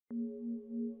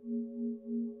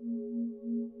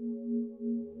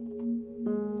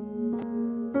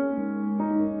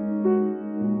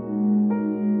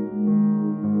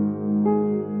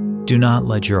Do not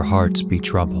let your hearts be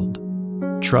troubled.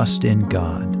 Trust in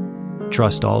God.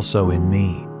 Trust also in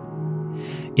me.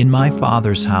 In my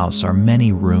Father's house are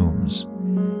many rooms.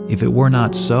 If it were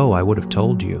not so, I would have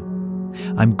told you.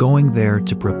 I'm going there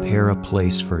to prepare a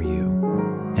place for you.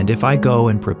 And if I go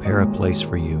and prepare a place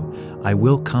for you, I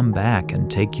will come back and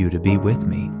take you to be with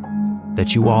me,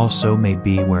 that you also may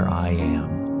be where I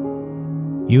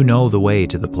am. You know the way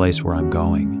to the place where I'm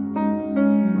going.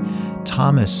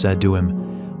 Thomas said to him,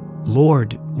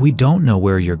 Lord, we don't know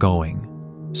where you're going,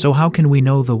 so how can we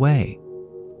know the way?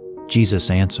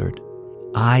 Jesus answered,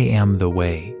 I am the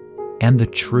way, and the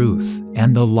truth,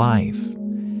 and the life.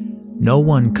 No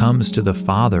one comes to the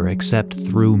Father except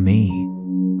through me.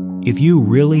 If you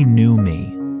really knew me,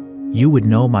 you would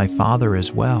know my Father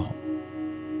as well.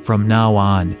 From now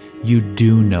on, you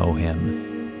do know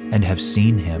him, and have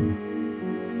seen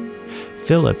him.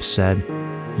 Philip said,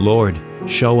 Lord,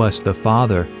 show us the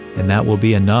Father, and that will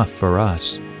be enough for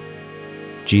us.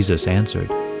 Jesus answered,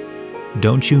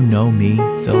 Don't you know me,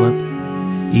 Philip,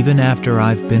 even after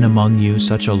I've been among you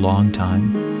such a long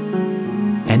time?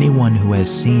 Anyone who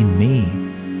has seen me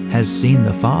has seen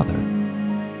the Father.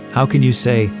 How can you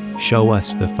say, Show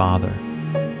us the Father?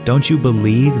 Don't you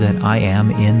believe that I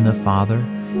am in the Father,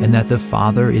 and that the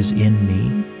Father is in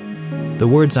me? The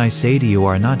words I say to you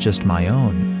are not just my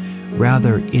own.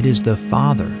 Rather, it is the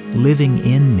Father living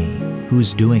in me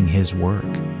who's doing his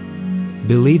work.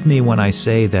 Believe me when I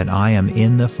say that I am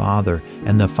in the Father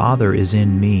and the Father is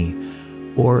in me,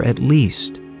 or at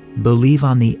least believe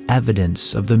on the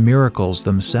evidence of the miracles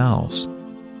themselves.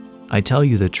 I tell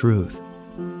you the truth.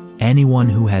 Anyone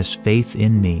who has faith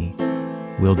in me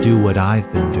will do what I've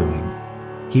been doing.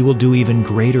 He will do even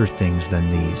greater things than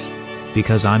these,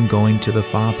 because I'm going to the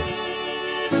Father.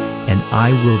 And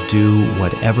I will do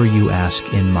whatever you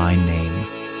ask in my name,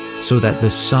 so that the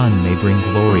Son may bring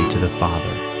glory to the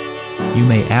Father. You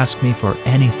may ask me for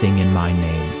anything in my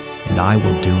name, and I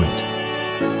will do it.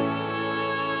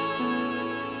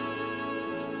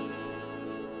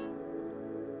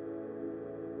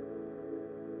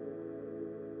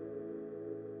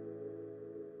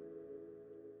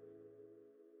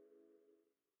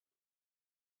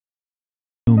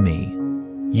 Me,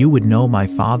 you would know my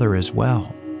Father as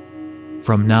well.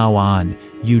 From now on,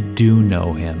 you do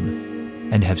know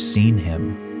him, and have seen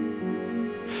him.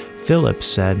 Philip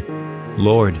said,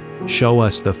 Lord, show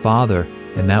us the Father,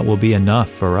 and that will be enough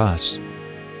for us.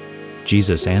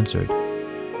 Jesus answered,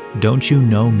 Don't you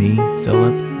know me,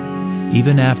 Philip,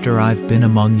 even after I've been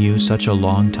among you such a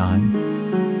long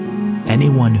time?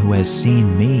 Anyone who has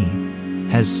seen me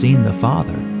has seen the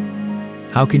Father.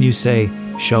 How can you say,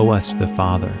 Show us the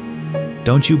Father?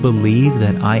 Don't you believe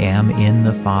that I am in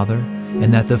the Father,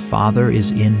 and that the Father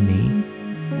is in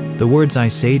me? The words I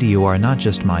say to you are not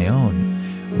just my own.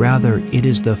 Rather, it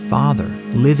is the Father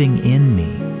living in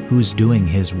me who's doing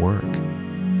his work.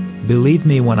 Believe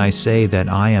me when I say that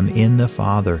I am in the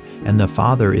Father, and the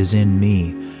Father is in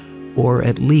me, or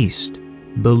at least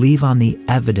believe on the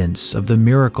evidence of the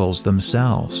miracles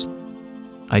themselves.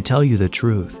 I tell you the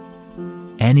truth.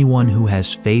 Anyone who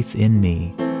has faith in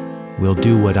me will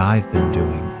do what I've been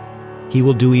doing. He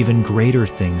will do even greater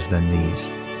things than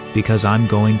these, because I'm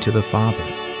going to the Father.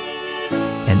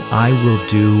 And I will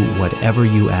do whatever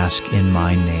you ask in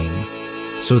my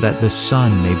name, so that the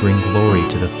Son may bring glory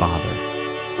to the Father.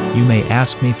 You may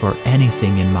ask me for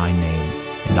anything in my name,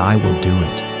 and I will do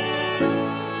it.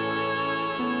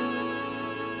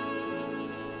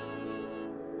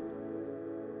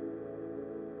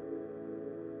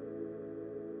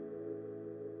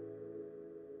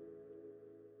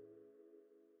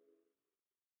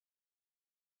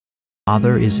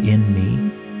 Father is in me.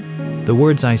 The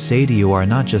words I say to you are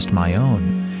not just my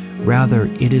own. Rather,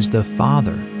 it is the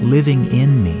Father living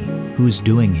in me who's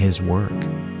doing his work.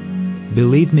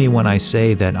 Believe me when I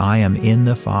say that I am in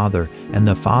the Father and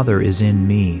the Father is in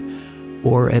me,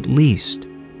 or at least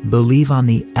believe on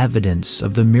the evidence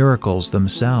of the miracles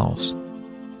themselves.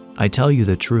 I tell you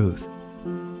the truth.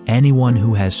 Anyone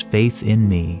who has faith in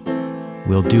me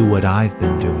will do what I've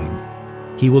been doing.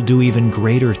 He will do even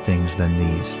greater things than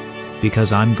these,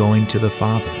 because I'm going to the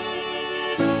Father.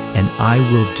 And I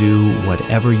will do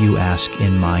whatever you ask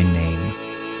in my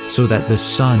name, so that the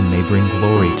Son may bring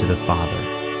glory to the Father.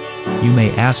 You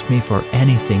may ask me for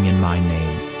anything in my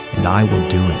name, and I will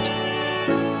do it.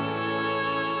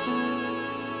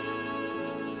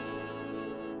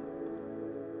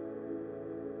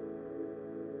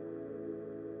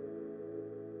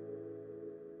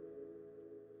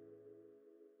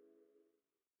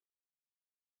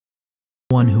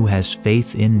 One who has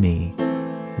faith in me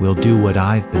will do what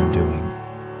I've been doing.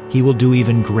 He will do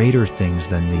even greater things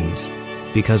than these,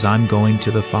 because I'm going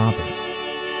to the Father.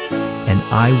 And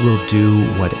I will do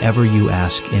whatever you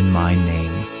ask in my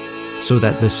name, so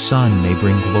that the Son may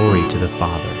bring glory to the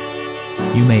Father.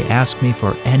 You may ask me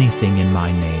for anything in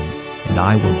my name, and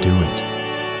I will do it.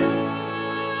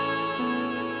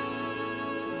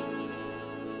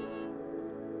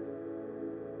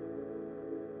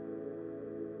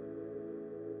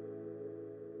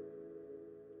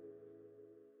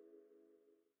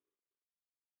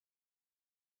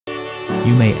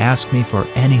 You may ask me for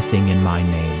anything in my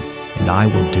name, and I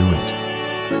will do it.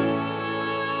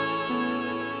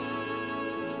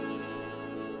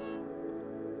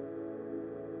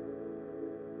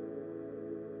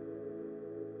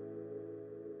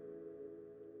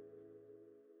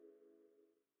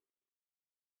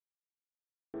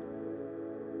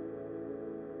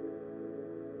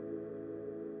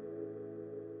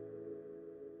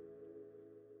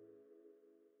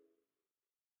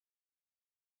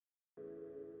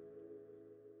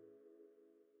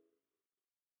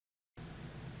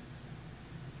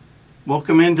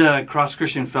 Welcome into Cross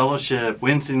Christian Fellowship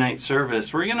Wednesday night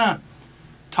service. We're going to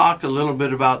talk a little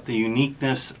bit about the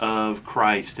uniqueness of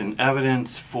Christ and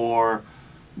evidence for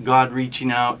God reaching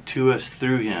out to us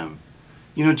through him.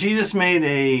 You know, Jesus made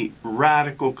a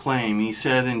radical claim. He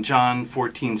said in John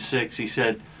 14:6, he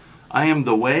said, I am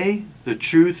the way, the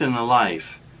truth, and the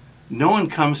life. No one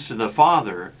comes to the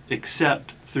Father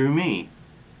except through me.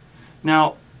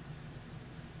 Now,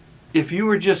 if you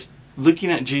were just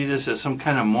looking at Jesus as some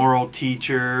kind of moral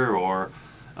teacher or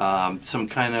some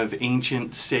kind of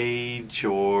ancient sage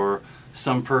or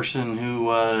some person who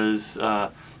was,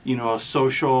 a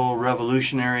social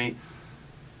revolutionary,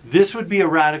 this would be a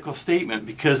radical statement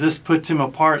because this puts him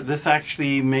apart. This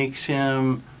actually makes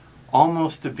him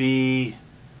almost to be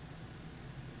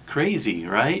crazy,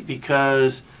 right?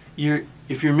 Because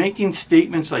if you're making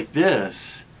statements like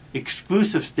this,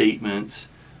 exclusive statements,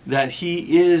 that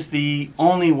he is the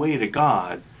only way to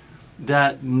God,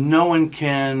 that no one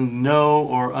can know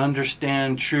or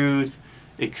understand truth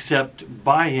except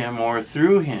by him or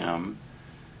through him,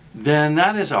 then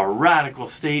that is a radical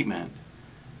statement.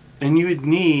 And you would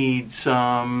need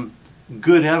some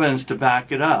good evidence to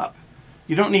back it up.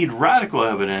 You don't need radical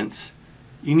evidence,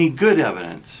 you need good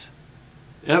evidence.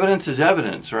 Evidence is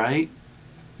evidence, right?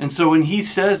 And so when he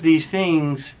says these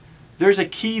things, there's a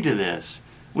key to this.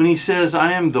 When he says,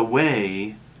 I am the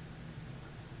way,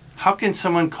 how can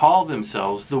someone call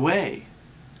themselves the way?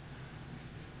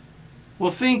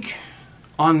 Well, think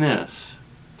on this,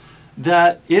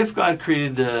 that if God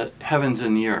created the heavens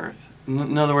and the earth,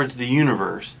 in other words, the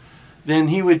universe, then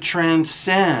he would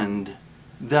transcend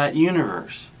that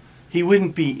universe. He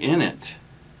wouldn't be in it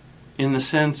in the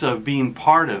sense of being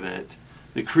part of it.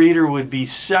 The creator would be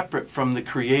separate from the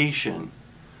creation,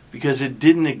 because it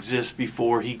didn't exist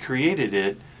before he created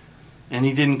it, and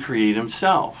he didn't create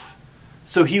himself.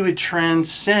 So he would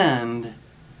transcend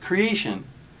creation.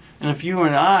 And if you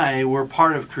and I were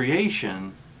part of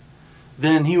creation,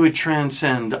 then he would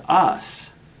transcend us.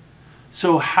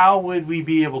 So how would we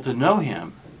be able to know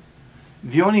him?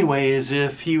 The only way is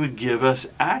if he would give us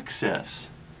access.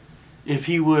 If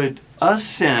he would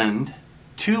ascend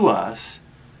to us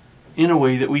in a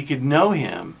way that we could know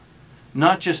him.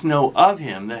 Not just know of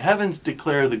him. The heavens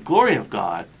declare the glory of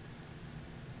God,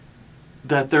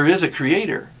 that there is a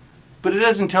creator. But it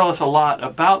doesn't tell us a lot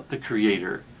about the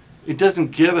creator. It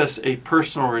doesn't give us a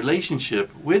personal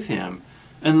relationship with him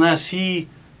unless he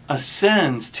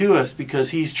ascends to us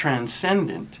because he's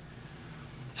transcendent.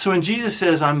 So when Jesus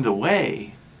says, I'm the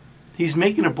way, he's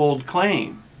making a bold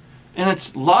claim. And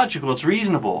it's logical, it's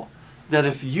reasonable, that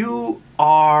if you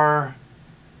are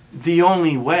the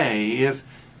only way,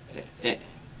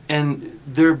 and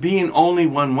there being only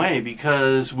one way,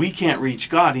 because we can't reach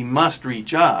God, he must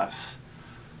reach us.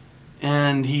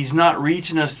 And he's not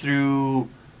reaching us through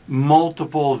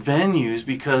multiple venues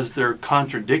because they're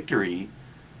contradictory.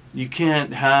 You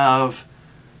can't have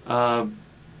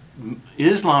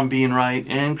Islam being right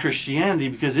and Christianity,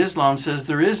 because Islam says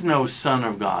there is no Son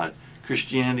of God.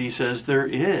 Christianity says there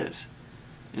is.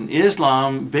 And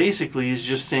Islam basically is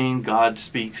just saying God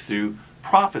speaks through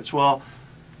prophets. Well,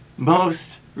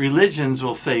 most religions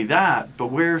will say that, but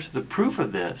where's the proof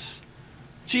of this?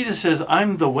 Jesus says,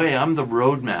 I'm the way, I'm the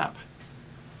roadmap.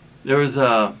 There was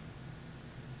a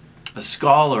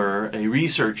scholar, a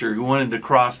researcher who wanted to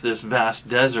cross this vast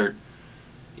desert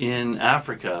in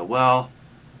Africa. Well,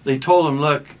 they told him,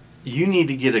 look, you need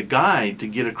to get a guide to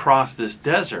get across this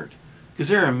desert, because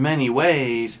there are many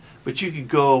ways, but you could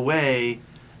go away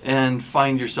and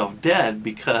find yourself dead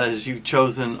because you've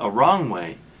chosen a wrong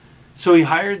way. So he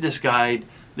hired this guide.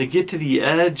 They get to the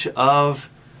edge of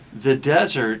the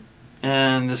desert,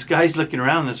 And this guy's looking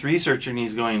around, this researcher, and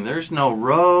he's going, there's no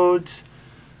roads.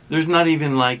 There's not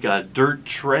even like a dirt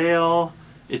trail.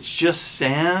 It's just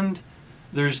sand.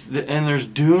 There's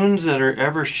dunes that are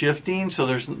ever shifting. So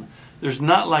there's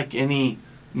not like any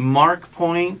mark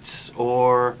points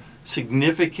or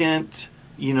significant,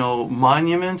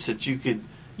 monuments that you could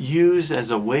use as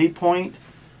a waypoint.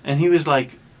 And he was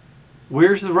like,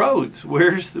 where's the roads?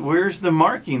 Where's the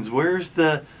markings? Where's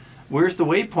the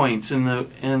waypoints?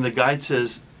 And the guide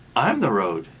says, I'm the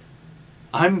road.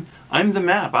 I'm the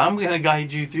map. I'm going to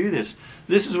guide you through this.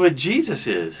 This is what Jesus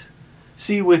is.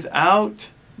 See, without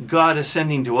God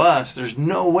ascending to us, there's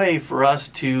no way for us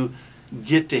to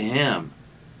get to him.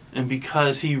 And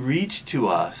because he reached to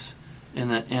us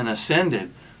and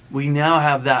ascended, we now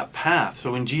have that path.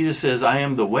 So when Jesus says, I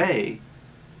am the way,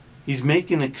 he's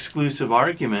making an exclusive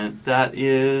argument that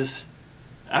is,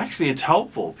 actually it's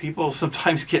helpful. People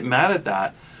sometimes get mad at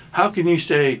that. How can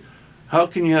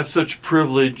you have such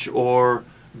privilege or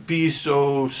be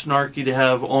so snarky to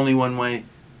have only one way?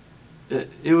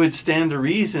 It would stand to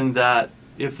reason that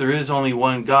if there is only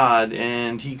one God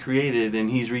and he created and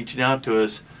he's reaching out to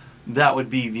us, that would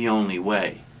be the only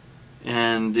way.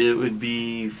 And it would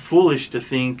be foolish to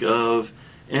think of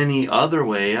any other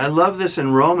way. I love this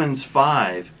in Romans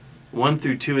 5, 1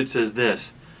 through 2. It says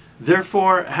this,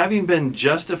 therefore, having been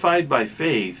justified by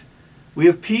faith, we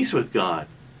have peace with God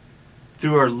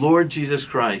through our Lord Jesus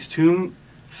Christ, through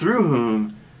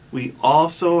whom we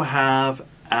also have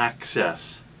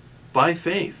access by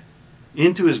faith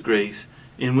into his grace,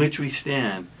 in which we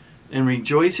stand and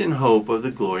rejoice in hope of the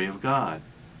glory of God.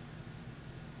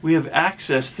 We have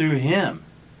access through him,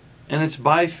 and it's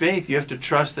by faith. You have to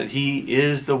trust that he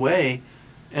is the way,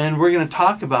 and we're going to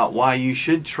talk about why you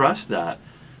should trust that.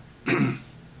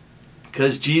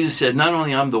 Because Jesus said, not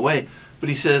only I'm the way, but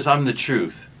he says I'm the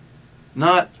truth.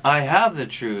 Not I have the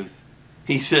truth.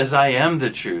 He says I am the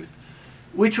truth.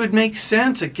 Which would make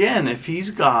sense, again, if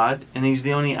he's God and he's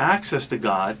the only access to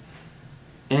God,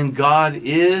 and God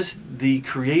is the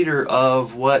creator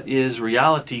of what is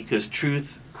reality, because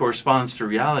truth corresponds to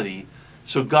reality.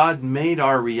 So God made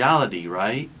our reality,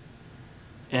 right?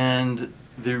 And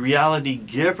the reality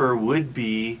giver would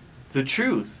be the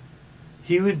truth.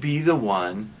 He would be the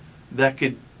one that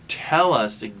could tell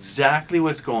us exactly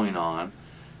what's going on,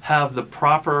 have the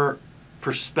proper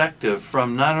perspective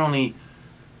from not only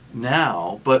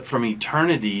now, but from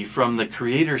eternity, from the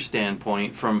creator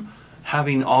standpoint, from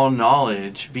having all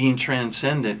knowledge, being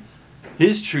transcendent.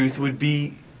 His truth would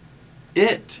be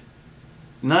it.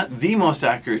 Not the most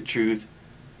accurate truth.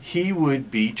 He would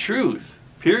be truth,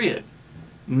 period.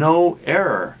 No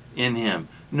error in him.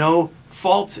 No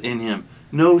faults in him.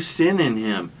 No sin in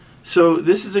him. So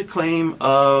this is a claim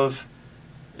of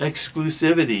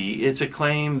exclusivity. It's a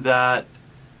claim that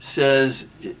says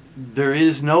there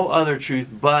is no other truth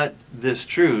but this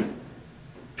truth.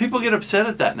 People get upset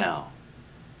at that now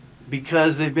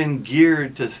because they've been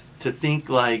geared to think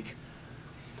like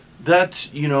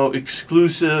that's,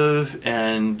 exclusive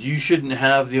and you shouldn't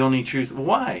have the only truth.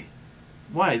 Why?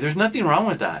 There's nothing wrong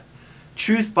with that.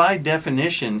 Truth by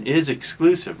definition is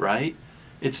exclusive, right?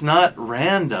 It's not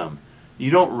random.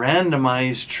 You don't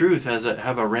randomize truth,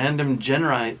 have a random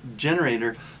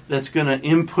generator that's going to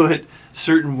input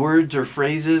certain words or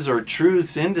phrases or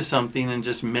truths into something and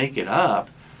just make it up.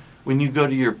 When you go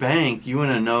to your bank, you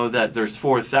want to know that there's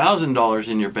 $4,000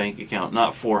 in your bank account,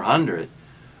 not 400,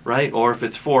 right? Or if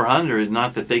it's 400,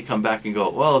 not that they come back and go,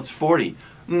 well, it's 40.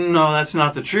 No, that's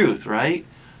not the truth, right?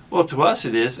 Well, to us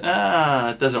it is. It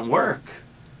doesn't work.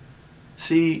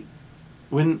 See,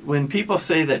 when people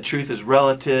say that truth is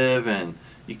relative and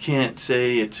you can't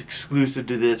say it's exclusive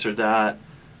to this or that,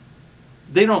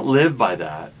 they don't live by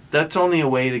that. That's only a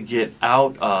way to get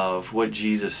out of what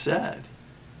Jesus said.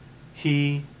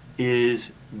 He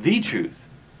is the truth.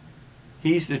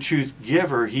 He's the truth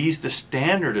giver. He's the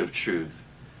standard of truth.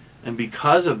 And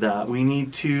because of that, we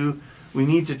need to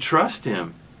trust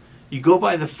him. You go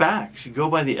by the facts. You go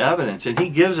by the evidence. And he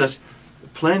gives us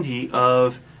plenty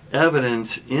of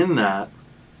evidence in that.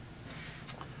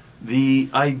 The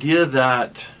idea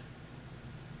that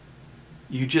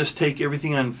you just take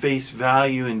everything on face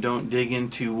value and don't dig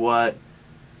into what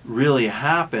really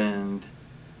happened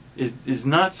is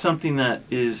not something that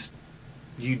is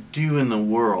you do in the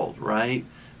world, right?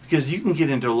 Because you can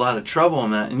get into a lot of trouble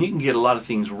in that, and you can get a lot of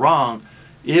things wrong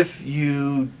if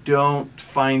you don't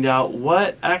find out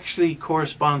what actually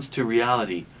corresponds to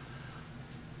reality.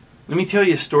 Let me tell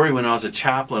you a story. When I was a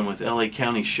chaplain with LA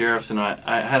County Sheriffs, and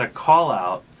I had a call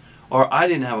out, or I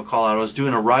didn't have a call out, I was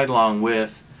doing a ride along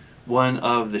with one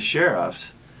of the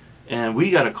sheriffs, and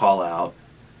we got a call out,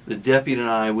 the deputy and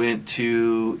I went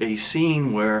to a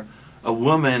scene where a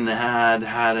woman had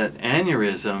an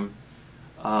aneurysm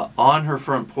on her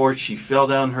front porch. She fell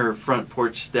down her front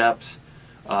porch steps.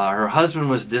 Her husband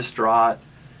was distraught,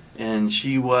 and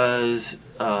she was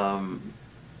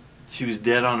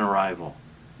dead on arrival.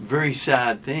 Very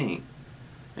sad thing.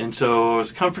 And so I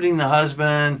was comforting the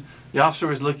husband. The officer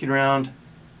was looking around,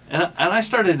 and I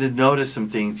started to notice some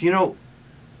things. You know,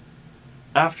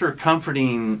 after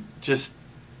comforting just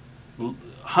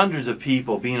hundreds of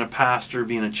people, being a pastor,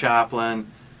 being a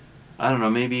chaplain, I don't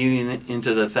know, maybe even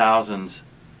into the thousands,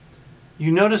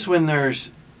 you notice when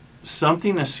there's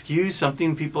something askew,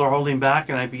 something people are holding back,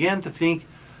 and I began to think,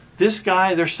 this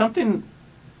guy, there's something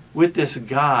with this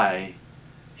guy.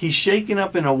 He's shaken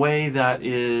up in a way that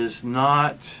is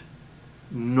not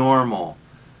normal.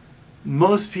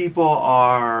 Most people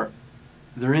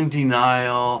they're in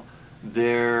denial.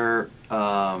 They're,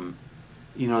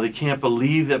 they can't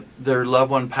believe that their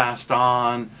loved one passed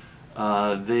on.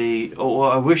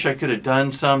 I wish I could have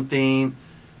done something.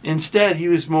 Instead, he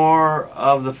was more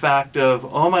of the fact of,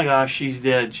 oh my gosh, she's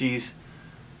dead. She's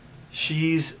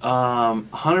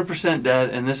 100% dead,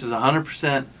 and this is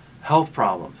 100% health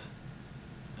problems.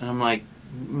 And I'm like,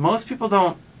 most people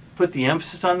don't put the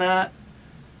emphasis on that.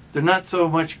 They're not so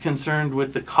much concerned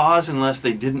with the cause unless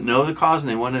they didn't know the cause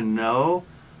and they want to know.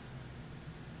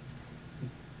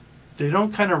 They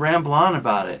don't kind of ramble on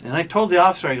about it. And I told the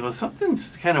officer, I go,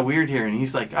 something's kind of weird here. And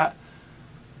he's like, I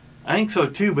think so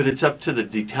too, but it's up to the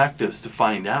detectives to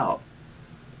find out.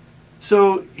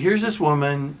 So here's this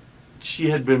woman. She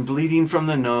had been bleeding from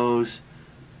the nose.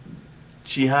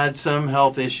 She had some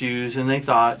health issues, and they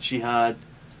thought she had,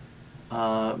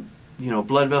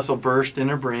 blood vessel burst in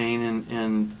her brain,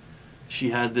 and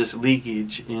she had this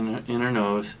leakage in her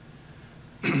nose.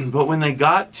 But when they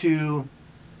got to,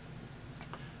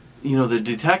 the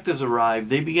detectives arrived,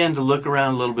 they began to look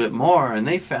around a little bit more, and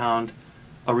they found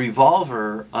a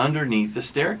revolver underneath the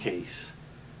staircase.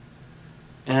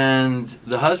 And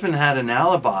the husband had an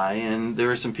alibi, and there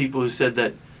were some people who said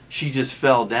that she just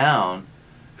fell down,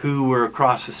 who were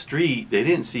across the street. They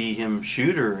didn't see him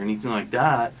shoot her or anything like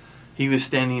that. He was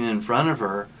standing in front of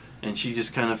her, and she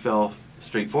just kind of fell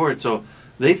straight forward. So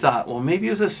they thought, well, maybe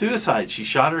it was a suicide. She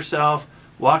shot herself,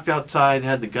 walked outside,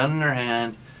 had the gun in her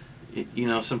hand.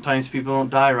 Sometimes people don't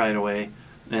die right away.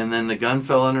 And then the gun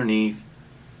fell underneath.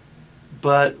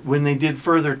 But when they did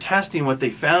further testing, what they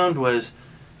found was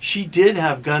she did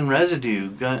have gun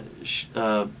residue,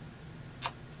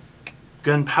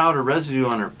 gunpowder residue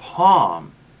on her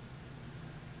palm,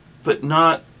 but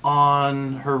not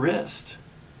on her wrist.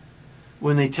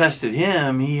 When they tested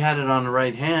him, he had it on the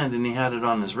right hand and he had it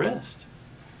on his wrist.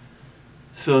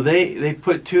 So they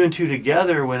put two and two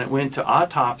together. When it went to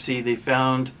autopsy, they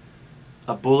found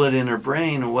a bullet in her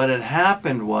brain. And what had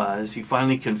happened was, he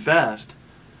finally confessed,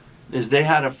 is they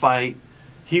had a fight.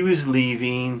 He was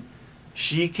leaving.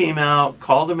 She came out,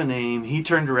 called him a name. He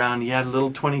turned around. He had a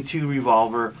little .22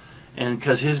 revolver. And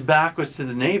because his back was to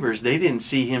the neighbors, they didn't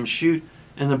see him shoot.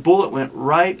 And the bullet went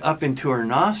right up into her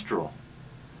nostril.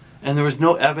 And there was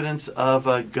no evidence of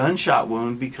a gunshot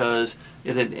wound because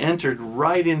it had entered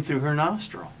right in through her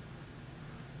nostril.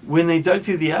 When they dug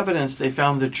through the evidence, they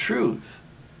found the truth.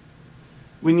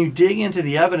 When you dig into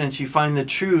the evidence, you find the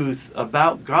truth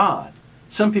about God.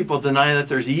 Some people deny that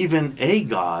there's even a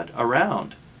God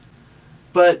around.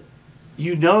 But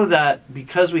you know that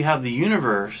because we have the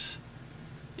universe,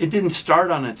 it didn't start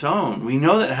on its own. We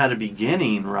know that it had a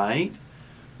beginning, right?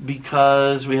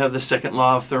 Because we have the second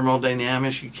law of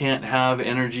thermodynamics. You can't have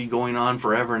energy going on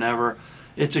forever and ever.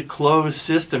 It's a closed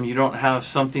system. You don't have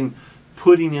something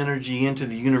putting energy into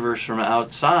the universe from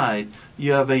outside.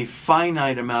 You have a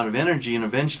finite amount of energy, and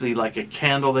eventually, like a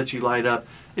candle that you light up,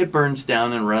 it burns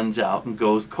down and runs out and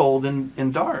goes cold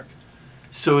and dark.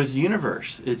 So is the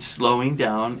universe. It's slowing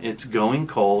down, it's going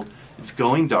cold, it's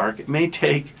going dark. It may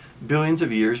take billions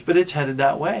of years, but it's headed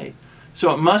that way.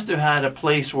 So it must have had a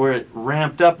place where it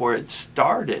ramped up, where it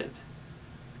started.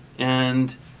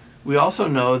 And we also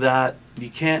know that you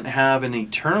can't have an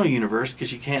eternal universe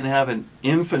because you can't have an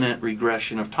infinite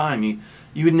regression of time.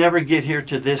 You would never get here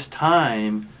to this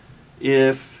time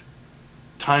if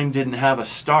time didn't have a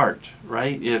start,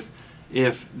 right?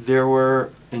 If there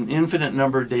were an infinite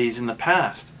number of days in the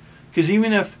past. Because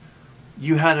even if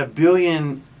you had 1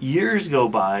 billion years go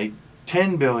by,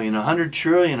 10 billion, 100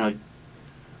 trillion,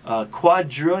 a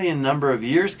quadrillion number of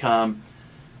years come,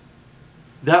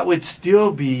 that would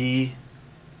still be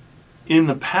in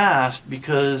the past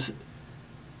because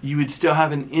you would still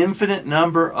have an infinite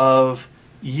number of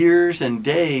years and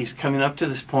days coming up to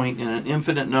this point and an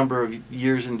infinite number of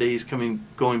years and days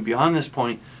going beyond this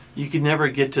point. you could never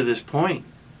get to this point.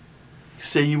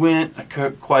 Say you went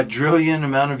a quadrillion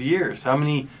amount of years. How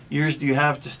many years do you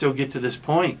have to still get to this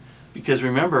point? Because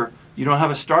remember, you don't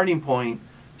have a starting point,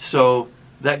 so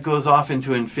that goes off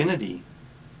into infinity.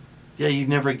 Yeah, you'd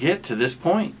never get to this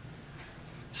point.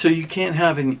 So you can't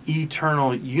have an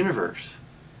eternal universe.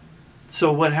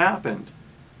 So what happened?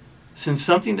 Since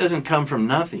something doesn't come from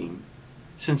nothing,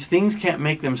 since things can't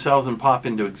make themselves and pop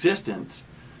into existence,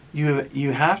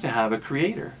 you have to have a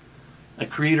creator. A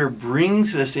creator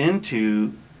brings this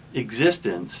into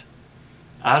existence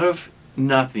out of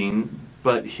nothing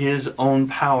but his own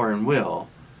power and will.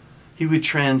 He would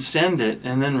transcend it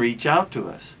and then reach out to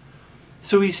us.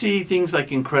 So we see things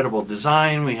like incredible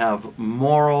design. We have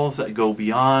morals that go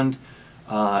beyond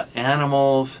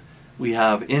animals. We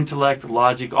have intellect,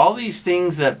 logic, all these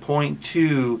things that point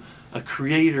to a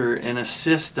creator and a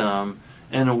system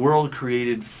and a world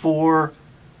created for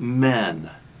men.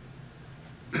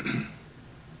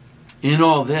 In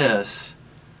all this,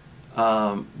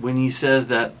 when he says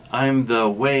that I'm the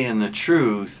way and the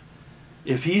truth,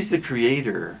 if he's the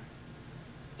creator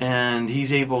and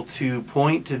he's able to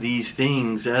point to these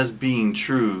things as being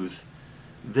truth,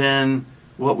 then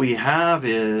what we have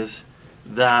is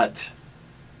that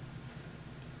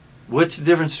what's the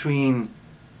difference between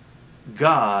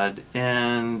God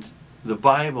and the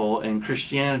Bible and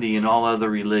Christianity and all other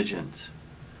religions?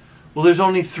 Well, there's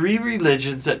only 3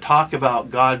 religions that talk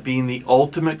about God being the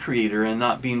ultimate creator and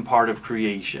not being part of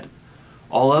creation.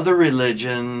 All other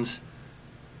religions,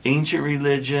 ancient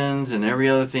religions and every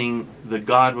other thing, the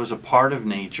God was a part of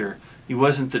nature. He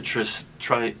wasn't the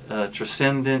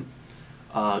transcendent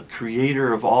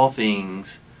creator of all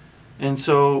things. And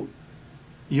so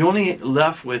you only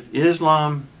left with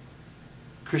Islam,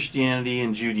 Christianity,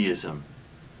 and Judaism.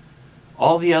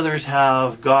 All the others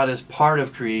have God as part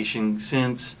of creation,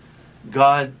 since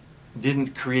God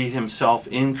didn't create himself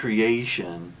in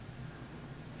creation.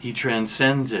 He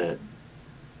transcends it.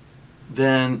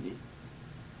 Then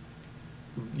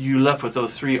you left with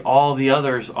those 3. All the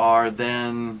others are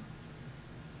then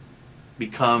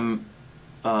become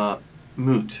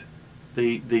moot.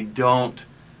 They're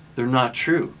not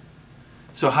true.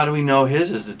 So how do we know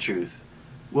his is the truth?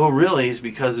 Well, really, it's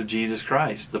because of Jesus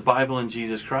Christ, the Bible and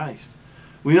Jesus Christ.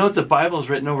 We know that the Bible is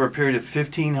written over a period of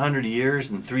 1,500 years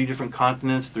in 3 different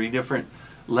continents, 3 different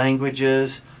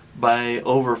languages, by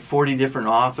over 40 different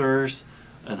authors,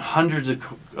 and hundreds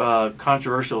of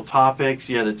controversial topics,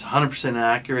 yet it's 100%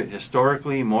 accurate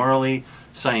historically, morally,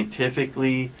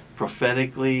 scientifically,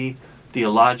 prophetically,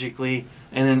 theologically,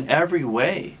 and in every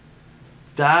way.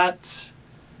 That's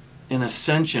an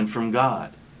ascension from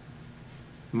God.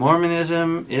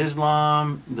 Mormonism,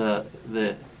 Islam, the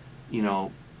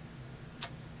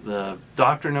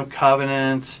Doctrine of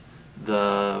Covenants,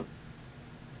 the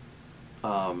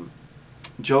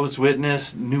Jehovah's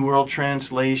Witness, New World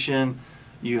Translation,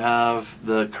 you have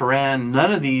the Quran.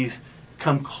 None of these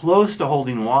come close to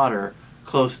holding water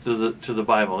close to the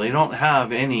Bible. They don't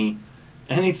have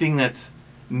anything that's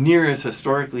near as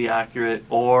historically accurate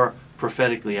or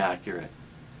prophetically accurate.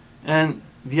 And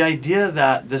the idea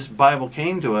that this Bible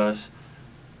came to us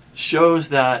shows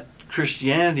that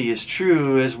Christianity is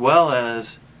true as well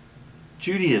as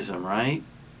Judaism, right?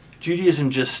 Judaism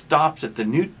just stops at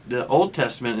the Old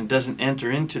Testament and doesn't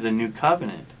enter into the New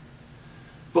Covenant.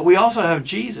 But we also have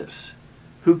Jesus,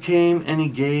 who came and he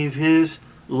gave his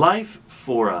life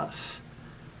for us.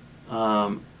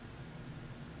 And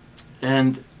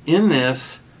in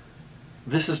this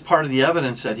is part of the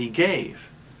evidence that he gave.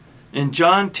 In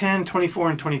John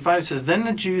 10:24 and 25 says, Then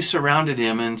the Jews surrounded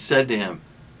him and said to him,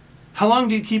 How long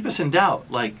do you keep us in doubt?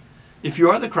 Like, if you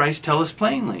are the Christ, tell us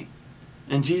plainly.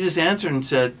 And Jesus answered and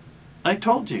said, I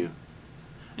told you,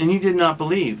 and you did not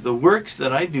believe. The works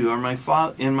that I do are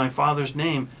in my Father's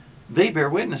name, they bear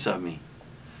witness of me.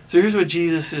 So here's what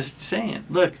Jesus is saying.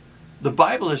 Look, the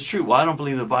Bible is true. Well, I don't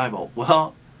believe the Bible.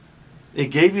 Well, it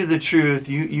gave you the truth.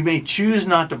 You may choose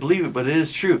not to believe it, but it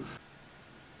is true.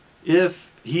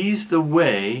 If he's the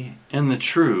way and the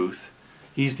truth,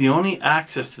 he's the only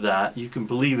access to that, you can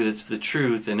believe it, it's the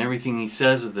truth, and everything he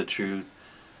says is the truth,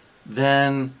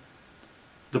 then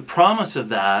the promise of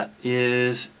that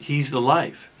is he's the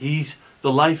life. He's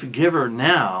the life giver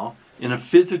now in a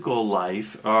physical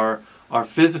life. Our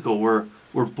physical, we're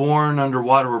born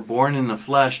underwater, we're born in the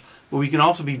flesh, but we can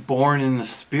also be born in the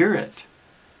spirit.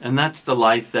 And that's the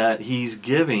life that he's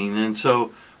giving. And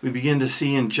so we begin to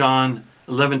see in John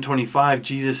 11:25,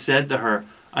 Jesus said to her,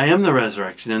 I am the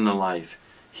resurrection and the life.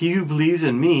 He who believes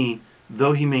in me,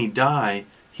 though he may die,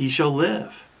 he shall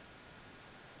live.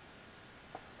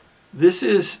 This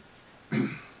is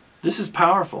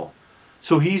powerful.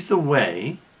 So he's the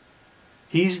way,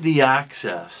 He's the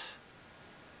access.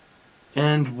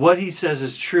 And what he says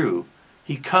is true.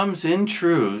 He comes in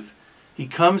truth. He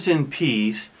comes in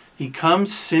peace. He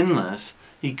comes sinless.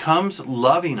 He comes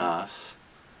loving us.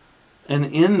 And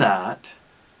in that,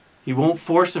 he won't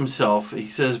force himself. He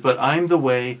says, but I'm the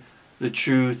way, the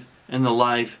truth, and the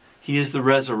life. He is the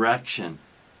resurrection.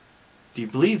 Do you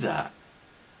believe that?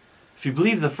 If you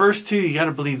believe the first two, you got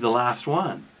to believe the last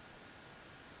one.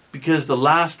 Because the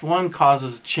last one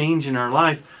causes change in our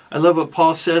life. I love what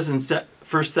Paul says in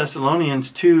 1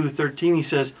 Thessalonians 2:13. He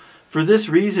says, for this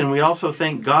reason we also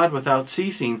thank God without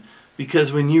ceasing,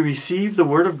 because when you received the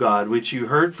word of God, which you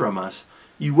heard from us,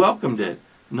 you welcomed it,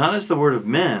 not as the word of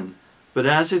men, but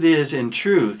as it is in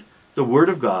truth, the word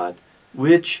of God,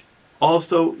 which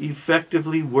also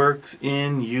effectively works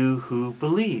in you who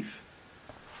believe.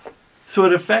 So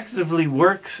it effectively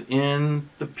works in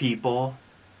the people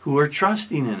who are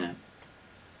trusting in it.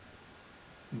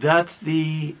 That's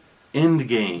the end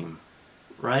game,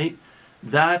 right?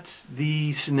 That's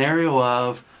the scenario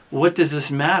of, what does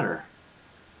this matter?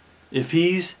 If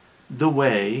he's the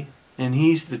way and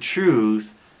he's the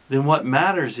truth, then what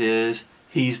matters is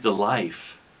he's the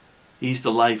life. He's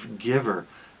the life giver.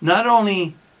 Not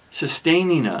only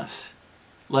sustaining us,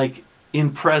 like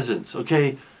in presence,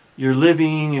 okay? You're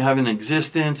living, you have an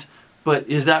existence, but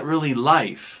is that really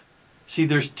life? See,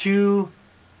 there's two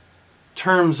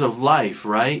terms of life,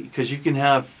 right? Because you can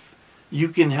have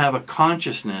a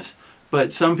consciousness,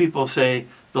 but some people say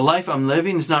the life I'm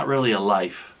living is not really a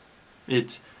life.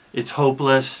 It's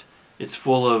hopeless. It's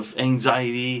full of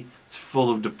anxiety. It's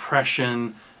full of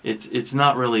depression. It's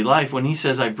not really life. When he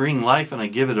says I bring life and I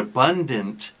give it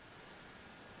abundant,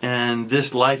 and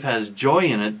this life has joy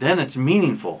in it, then it's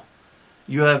meaningful.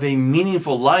 You have a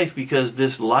meaningful life because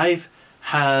this life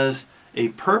has a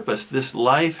purpose. This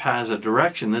life has a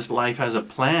direction. This life has a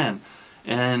plan.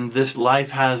 And this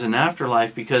life has an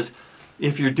afterlife, because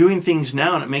if you're doing things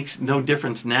now and it makes no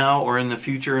difference now or in the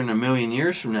future in a million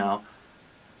years from now,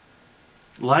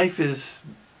 life is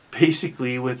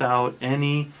basically without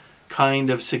any kind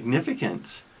of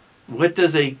significance. What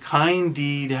does a kind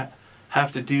deed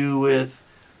have to do with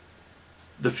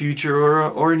the future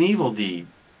or an evil deed?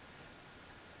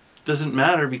 Doesn't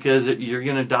matter, because you're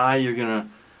going to die, you're going to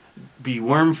be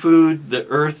worm food, the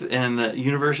earth and the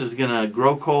universe is going to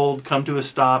grow cold, come to a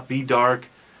stop, be dark.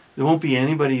 There won't be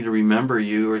anybody to remember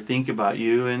you or think about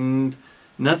you, and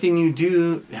nothing you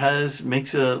do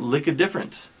makes a lick of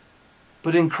difference.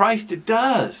 But in Christ it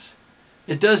does.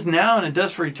 It does now and it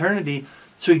does for eternity.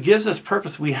 So he gives us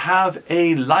purpose. We have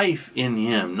a life in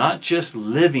him, not just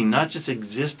living, not just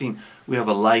existing. We have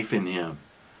a life in him.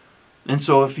 And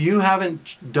so if you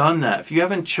haven't done that, if you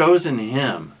haven't chosen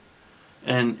him,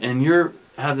 and you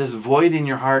have this void in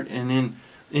your heart and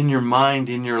in your mind,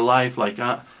 in your life, like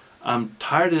I'm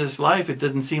tired of this life, it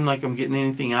doesn't seem like I'm getting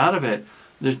anything out of it,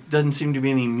 there doesn't seem to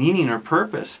be any meaning or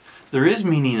purpose. There is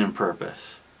meaning and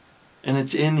purpose, and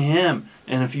it's in him.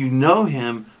 And if you know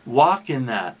him, walk in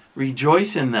that,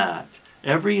 rejoice in that.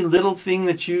 Every little thing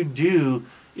that you do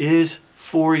is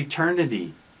for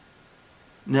eternity.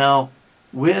 Now,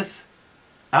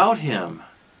 without him,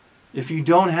 if you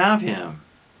don't have him,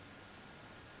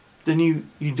 then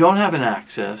you don't have an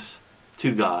access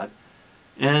to God,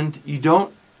 and you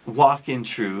don't walk in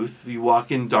truth. You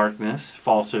walk in darkness,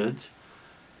 falsehoods,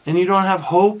 and you don't have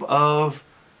hope of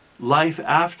life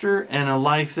after and a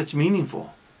life that's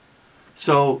meaningful.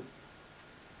 So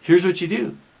here's what you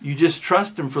do. You just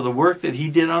trust him for the work that he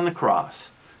did on the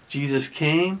cross. Jesus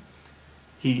came.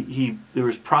 There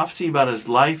was prophecy about his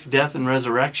life, death, and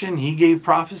resurrection. He gave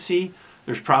prophecy.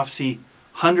 There's prophecy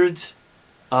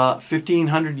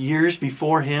 1,500 years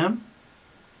before him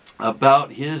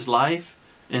about his life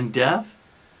and death.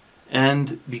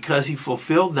 And because he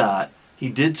fulfilled that, he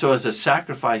did so as a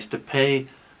sacrifice to pay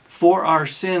for our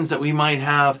sins, that we might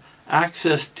have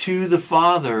access to the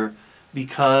Father,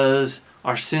 because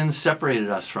our sins separated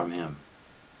us from him.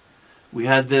 We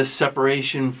had this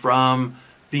separation from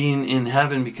being in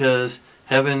heaven, because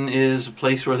heaven is a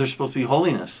place where there's supposed to be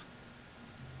holiness.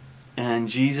 And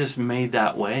Jesus made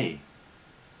that way.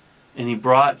 And he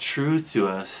brought truth to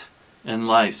us and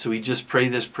life. So we just pray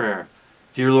this prayer.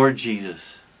 Dear Lord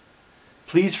Jesus,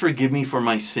 please forgive me for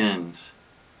my sins.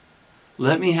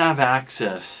 Let me have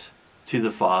access to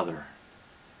the Father.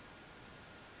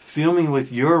 Fill me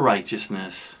with your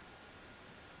righteousness.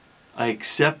 I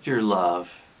accept your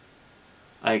love.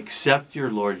 I accept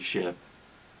your lordship.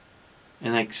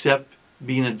 And I accept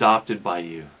being adopted by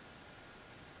you.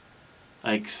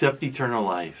 I accept eternal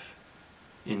life.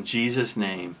 In Jesus'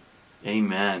 name,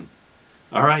 amen.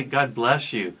 All right, God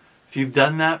bless you. If you've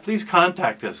done that, please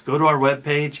contact us. Go to our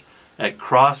webpage at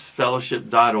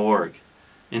crossfellowship.org.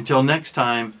 Until next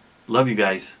time, love you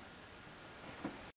guys.